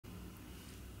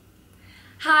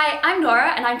Hi, I'm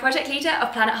Nora and I'm project leader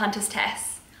of Planet Hunters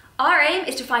TESS. Our aim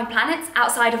is to find planets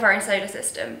outside of our own solar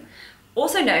system,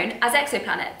 also known as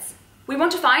exoplanets. We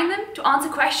want to find them to answer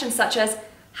questions such as,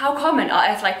 how common are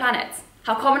Earth-like planets?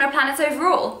 How common are planets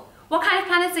overall? What kind of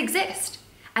planets exist?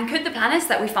 And could the planets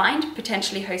that we find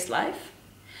potentially host life?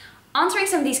 Answering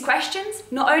some of these questions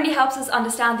not only helps us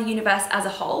understand the universe as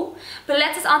a whole, but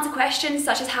lets us answer questions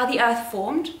such as how the Earth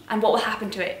formed and what will happen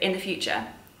to it in the future.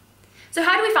 So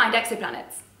how do we find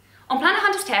exoplanets? On Planet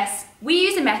Hunters TESS, we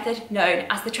use a method known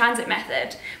as the transit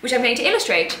method, which I'm going to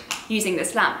illustrate using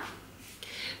this lamp.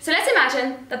 So let's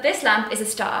imagine that this lamp is a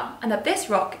star and that this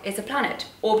rock is a planet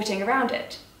orbiting around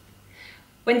it.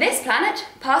 When this planet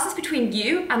passes between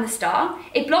you and the star,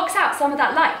 it blocks out some of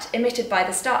that light emitted by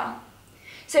the star.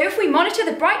 So if we monitor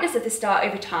the brightness of the star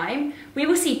over time, we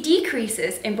will see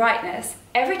decreases in brightness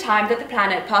every time that the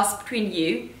planet passes between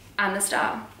you and the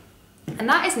star. And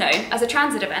that is known as a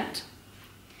transit event.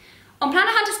 On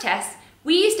Planet Hunters TESS,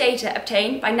 we use data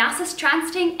obtained by NASA's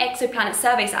Transiting Exoplanet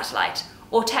Survey Satellite,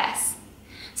 or TESS.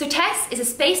 So TESS is a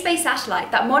space-based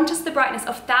satellite that monitors the brightness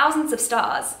of thousands of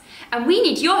stars, and we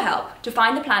need your help to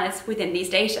find the planets within these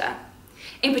data.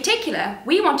 In particular,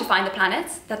 we want to find the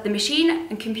planets that the machine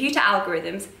and computer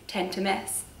algorithms tend to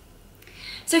miss.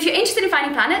 So if you're interested in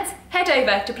finding planets, head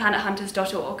over to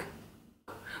planethunters.org,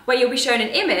 where you'll be shown an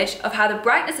image of how the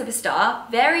brightness of a star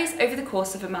varies over the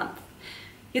course of a month.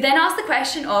 You'll then ask the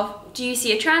question of, do you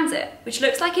see a transit, which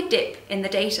looks like a dip in the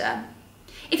data?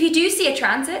 If you do see a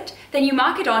transit, then you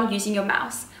mark it on using your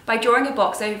mouse by drawing a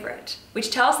box over it,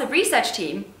 which tells the research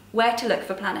team where to look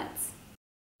for planets.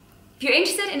 If you're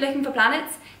interested in looking for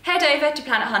planets, head over to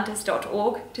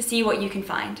planethunters.org to see what you can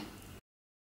find.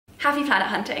 Happy planet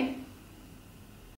hunting!